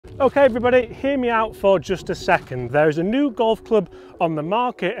Okay everybody, hear me out for just a second. There is a new golf club on the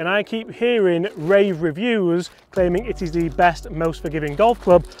market and I keep hearing rave reviews claiming it is the best, most forgiving golf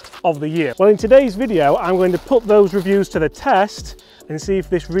club of the year. Well, in today's video, I'm going to put those reviews to the test and see if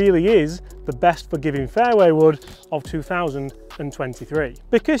this really is the best forgiving fairway wood of 2023.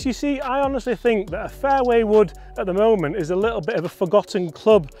 Because you see, I honestly think that a fairway wood at the moment is a little bit of a forgotten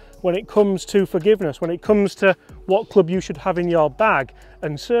club when it comes to forgiveness, when it comes to what club you should have in your bag,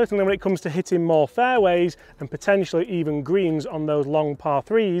 and certainly when it comes to hitting more fairways and potentially even greens on those long par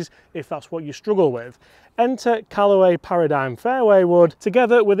threes if that's what you struggle with. Enter Callaway Paradigm Fairway Wood,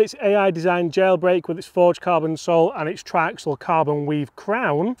 together with its AI designed jailbreak with its forged carbon sole and its triaxial carbon weave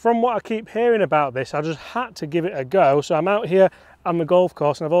crown. From what I keep hearing about this, I just had to give it a go. So I'm out here on the golf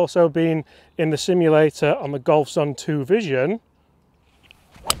course and I've also been in the simulator on the Golf Zone 2 Vision.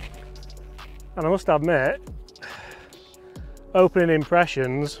 And I must admit, opening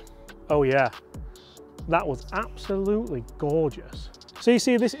impressions, oh yeah, that was absolutely gorgeous. So you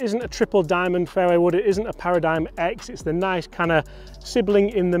see, this isn't a triple diamond fairway wood, it isn't a Paradigm X, it's the nice kind of sibling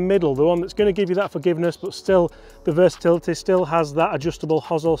in the middle, the one that's going to give you that forgiveness, but still the versatility, still has that adjustable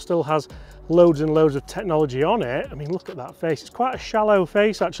hosel, still has loads and loads of technology on it. I mean, look at that face. It's quite a shallow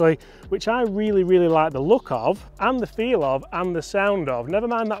face actually, which I really like the look of, and the feel of, and the sound of. Never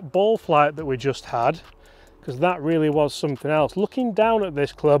mind that ball flight that we just had, because that really was something else. Looking down at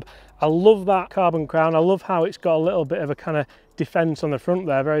this club, I love that carbon crown. I love how it's got a little bit of a kind of defense on the front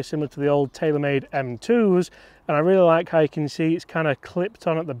there, very similar to the old TaylorMade M2s, and I really like how you can see it's kind of clipped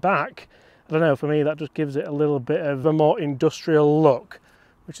on at the back. I don't know, for me that just gives it a little bit of a more industrial look,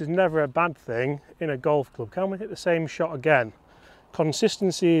 which is never a bad thing in a golf club. Can we hit the same shot again?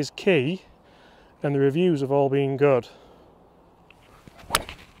 Consistency is key, and the reviews have all been good.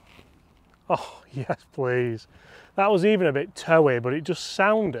 Oh yes, please. That was even a bit toey, but it just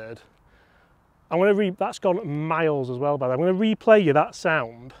sounded. That's gone miles as well, by the way. I'm going to replay you that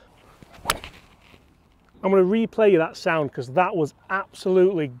sound. I'm going to replay you that sound because that was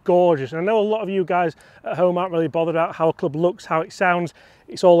absolutely gorgeous. And I know a lot of you guys at home aren't really bothered about how a club looks, how it sounds.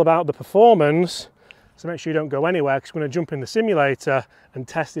 It's all about the performance. So make sure you don't go anywhere, because we're going to jump in the simulator and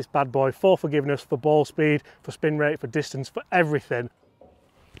test this bad boy for forgiveness, for ball speed, for spin rate, for distance, for everything.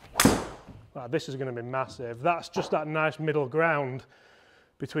 Wow, this is going to be massive. That's just that nice middle ground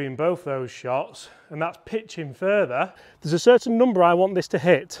between both those shots, and that's pitching further. There's a certain number I want this to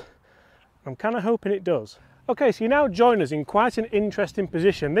hit. I'm kind of hoping it does. Okay, so you now join us in quite an interesting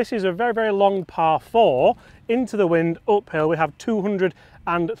position. This is a very long par 4 into the wind, uphill. We have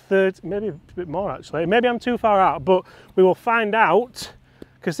 230, maybe a bit more actually. Maybe I'm too far out, but we will find out,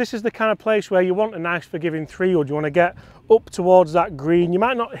 because this is the kind of place where you want a nice forgiving 3-wood. You want to get up towards that green. You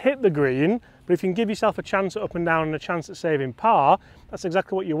might not hit the green, but if you can give yourself a chance at up and down and a chance at saving par, that's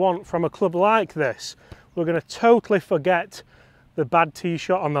exactly what you want from a club like this. We're going to totally forget the bad tee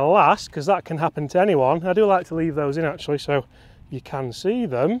shot on the last, because that can happen to anyone. I do like to leave those in actually, so you can see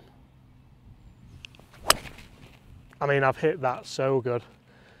them. I mean, I've hit that so good.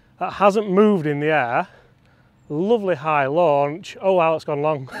 That hasn't moved in the air. Lovely high launch. Oh wow, it's gone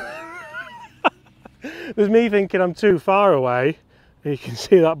long. There's me thinking I'm too far away. You can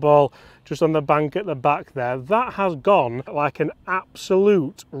see that ball just on the bank at the back there. That has gone like an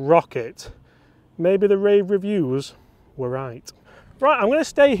absolute rocket. Maybe the rave reviews were right. Right, I'm going to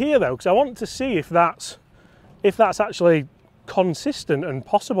stay here though, because I want to see if that's actually consistent and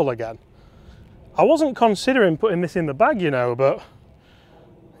possible again. I wasn't considering putting this in the bag, you know, but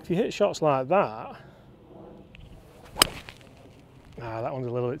if you hit shots like that. Ah, that one's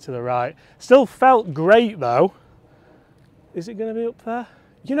a little bit to the right. Still felt great though. Is it going to be up there?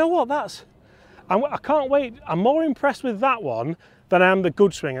 You know what, I can't wait. I'm more impressed with that one than I am the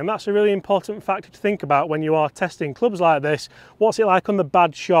good swing, and that's a really important factor to think about when you are testing clubs like this. What's it like on the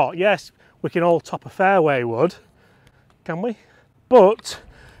bad shot? Yes, we can all top a fairway wood, can we? But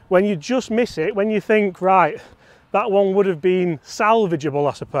when you just miss it, when you think, right, that one would have been salvageable,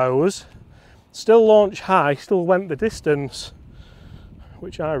 I suppose, still launched high, still went the distance,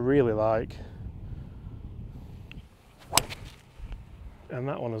 which I really like. And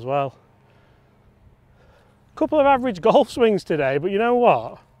that one as well. Couple of average golf swings today, but you know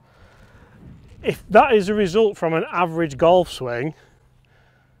what? If that is a result from an average golf swing,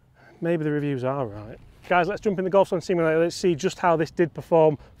 maybe the reviews are right. Guys, let's jump in the Golf Zone simulator. Let's see just how this did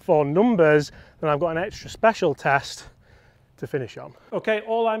perform for numbers. Then I've got an extra special test to finish on. Okay,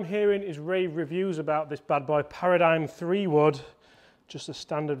 all I'm hearing is rave reviews about this bad boy Paradigm 3-wood, just a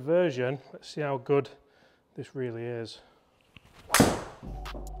standard version. Let's see how good this really is.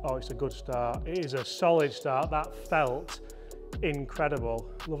 Oh, it's a good start. It is a solid start. That felt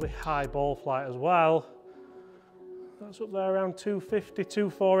incredible. Lovely high ball flight as well. That's up there around 250,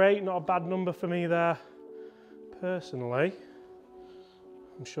 248, not a bad number for me there, personally.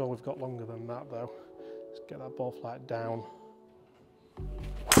 I'm sure we've got longer than that though. Let's get that ball flight down.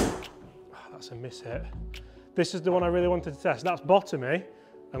 Oh, that's a miss hit. This is the one I really wanted to test. That's bottomy,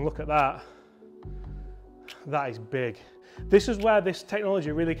 and look at that. That is big. This is where this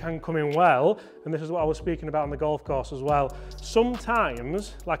technology really can come in well, and this is what I was speaking about on the golf course as well.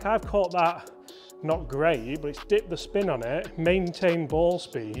 Sometimes, like I've caught that not great, but it's dipped the spin on it, maintained ball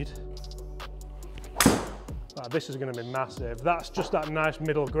speed. Oh, this is going to be massive. That's just that nice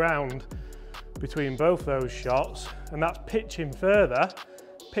middle ground between both those shots, and that's pitching further.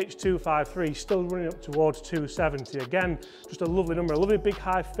 Pitch 253, still running up towards 270. Again, just a lovely number, a lovely big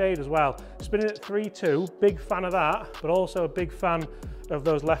high fade as well. Spinning at 3-2, big fan of that, but also a big fan of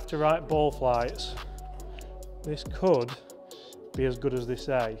those left to right ball flights. This could be as good as they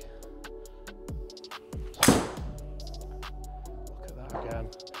say. Look at that again.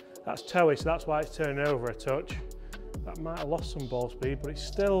 That's toey, so that's why it's turning over a touch. That might have lost some ball speed, but it's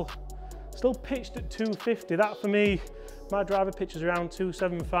still pitched at 250. That for me, my driver pitch is around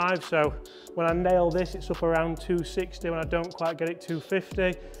 275, so when I nail this, it's up around 260. When I don't quite get it,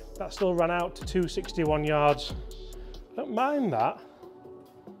 250. That still ran out to 261 yards. Don't mind that.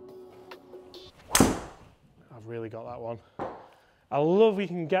 I've really got that one. I love you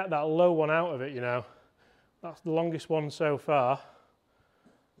can get that low one out of it, you know. That's the longest one so far.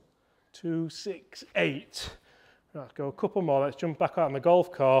 268. Right, let's go a couple more. Let's jump back out on the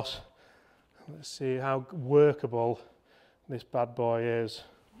golf course. Let's see how workable this bad boy is.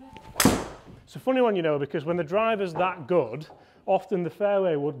 It's a funny one, you know, because when the driver's that good, often the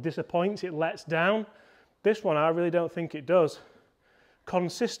fairway wood disappoints, it lets down. This one, I really don't think it does.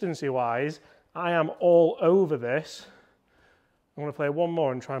 Consistency-wise, I am all over this. I'm going to play one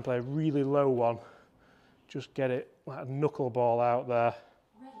more and try and play a really low one. Just get it like a knuckleball out there.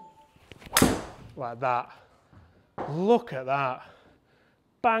 Like that. Look at that.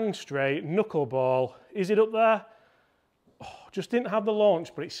 Bang straight, knuckleball. Is it up there? Oh, just didn't have the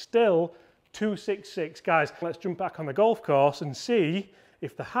launch, but it's still 266. Guys, let's jump back on the golf course and see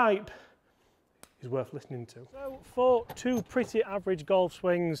if the hype is worth listening to. So for two pretty average golf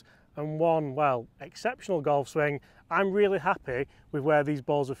swings and one, well, exceptional golf swing, I'm really happy with where these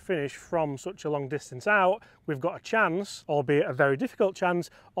balls have finished from such a long distance out. We've got a chance, albeit a very difficult chance,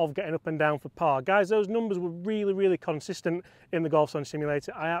 of getting up and down for par. Guys, those numbers were really, really consistent in the Golf Swing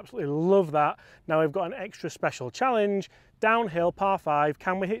Simulator. I absolutely love that. Now we've got an extra special challenge. Downhill, par 5,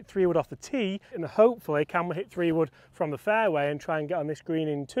 can we hit 3-wood off the tee? And hopefully, can we hit 3-wood from the fairway and try and get on this green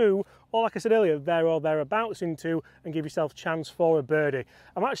in 2? Or like I said earlier, there or thereabouts in 2 and give yourself a chance for a birdie.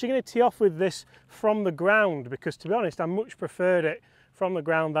 I'm actually going to tee off with this from the ground because, to be honest, I much preferred it from the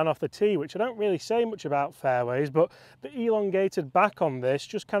ground than off the tee, which I don't really say much about fairways, but the elongated back on this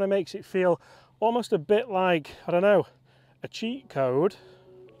just kind of makes it feel almost a bit like, I don't know, a cheat code.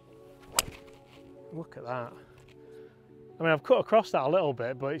 Look at that. I mean, I've cut across that a little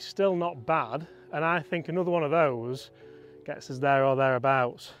bit, but it's still not bad. And I think another one of those gets us there or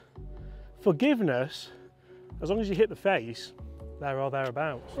thereabouts. Forgiveness, as long as you hit the face, there or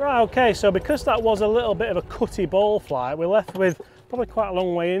thereabouts. Right, okay, so because that was a little bit of a cutty ball flight, we're left with probably quite a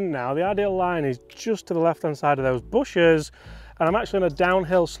long way in now. The ideal line is just to the left-hand side of those bushes, and I'm actually on a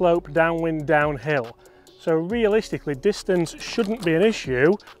downhill slope, downwind, downhill. So realistically, distance shouldn't be an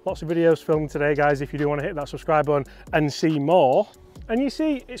issue. Lots of videos filmed today, guys, if you do want to hit that subscribe button and see more. And you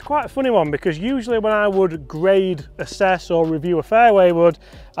see, it's quite a funny one because usually when I would grade, assess or review a fairway wood,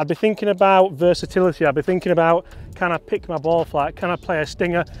 I'd be thinking about versatility. I'd be thinking about, can I pick my ball flight? Can I play a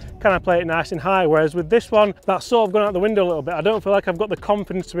stinger? Can I play it nice and high? Whereas with this one, that's sort of gone out the window a little bit. I don't feel like I've got the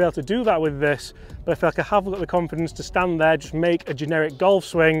confidence to be able to do that with this, but I feel like I have got the confidence to stand there, just make a generic golf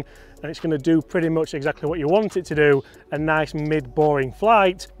swing, and it's going to do pretty much exactly what you want it to do, a nice mid-boring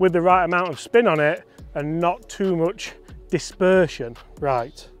flight with the right amount of spin on it and not too much dispersion.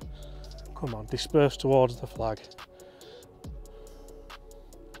 Right, come on, disperse towards the flag.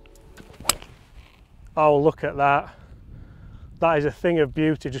 Oh, look at that. That is a thing of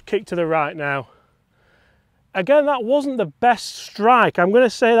beauty. Just kick to the right now. Again, that wasn't the best strike. I'm going to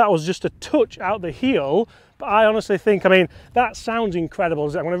say that was just a touch out the heel, but I honestly think, I mean, that sounds incredible.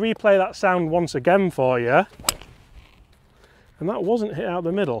 I'm going to replay that sound once again for you. And that wasn't hit out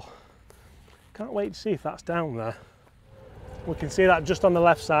the middle. Can't wait to see if that's down there. We can see that just on the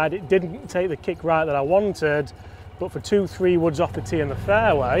left side. It didn't take the kick right that I wanted, but for 2-3 woods off the tee in the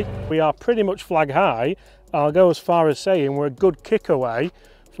fairway, we are pretty much flag high. I'll go as far as saying we're a good kick away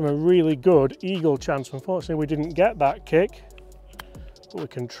from a really good eagle chance. Unfortunately, we didn't get that kick. but we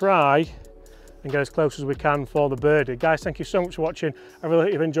can try and get as close as we can for the birdie. Guys, thank you so much for watching. I really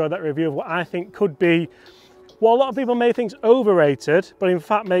hope you've enjoyed that review of what I think could be what a lot of people may think is overrated, but in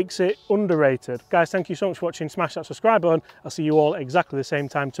fact makes it underrated. Guys, thank you so much for watching. Smash that subscribe button. I'll see you all exactly the same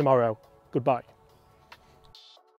time tomorrow. Goodbye.